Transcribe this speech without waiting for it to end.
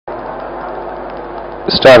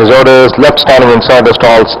Start his orders. Left standing inside the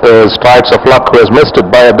stalls is Strides of Luck, who has missed it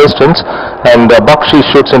by a distance, and Bakshi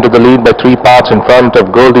shoots into the lead by 3 parts in front of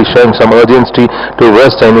Goldie, showing some urgency to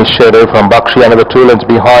wrest the initiative from Bakshi. Another 2 lengths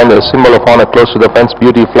behind is Symbol of Honor close to the fence.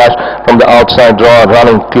 Beauty Flash from the outside draw,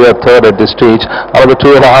 running clear third at this stage. Another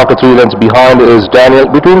 2.5 to 3 lengths behind is Daniel.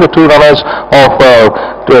 Between the 2 runners of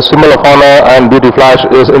Symbol of Honor and Beauty Flash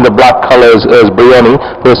is in the black colors is Brioni,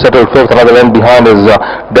 who is settled 5th. Another length behind is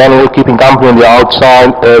Daniel. Keeping company on the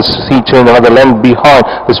outside is Sea Change. Another length behind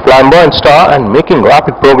is Flamboyant Star, and making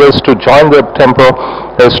rapid progress to join the tempo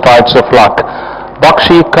is Strides of Luck.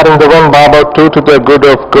 Bakshi cutting the run by about 2 to the good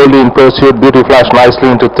of Goldie in pursuit. Beauty Flash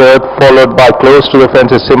nicely into 3rd, followed by close to the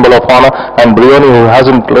fence is Symbol of Honor and Brioni, who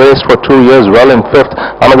hasn't raced for 2 years, well in 5th.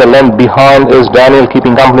 Another length behind is Daniel.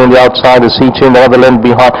 Keeping company on the outside is Sea Change. Another length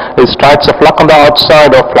behind is Strides of Luck on the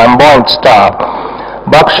outside of Flamboyant Star.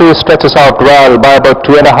 Bakshi stretches out well by about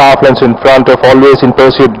 2.5 lengths in front of Always in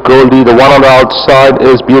Pursuit Goldie. The one on the outside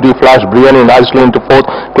is Beauty Flash. Brioni nicely into 4th,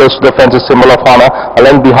 close to the fence is Symbol of Honor. A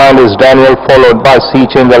length behind is Daniel, followed by Sea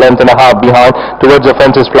Change. A length and a half behind. Towards the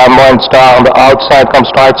fence is Flamboyant Star. On the outside comes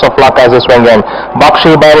Strides of Luck as a swing in.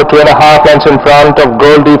 Bakshi by about 2.5 lengths in front of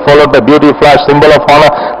Goldie, followed by Beauty Flash, Symbol of Honor.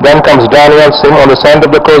 Then comes Daniel. On the center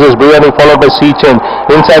of the course is Brioni, followed by Sea Change.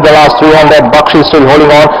 Inside the last 300, Bakshi still holding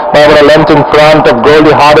on by about a length in front of Goldie.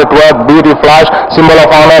 Hard at work, Beauty Flash, Symbol of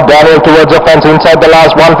Honor, Daniel towards the fence. Inside the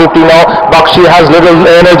last 150 now. Bakshi has little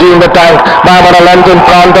energy in the tank by about a length in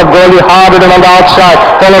front of Goldie. Hard on the outside,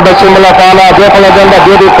 followed by Symbol of Honor. Careful again by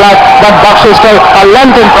Beauty Flash, but Bakshi still a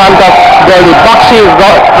length in front of Goldie. Bakshi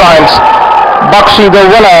triumphs. Bakshi the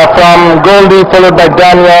winner from Goldie, followed by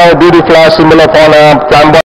Daniel, Beauty Flash, Symbol of Honor, Flamboyant.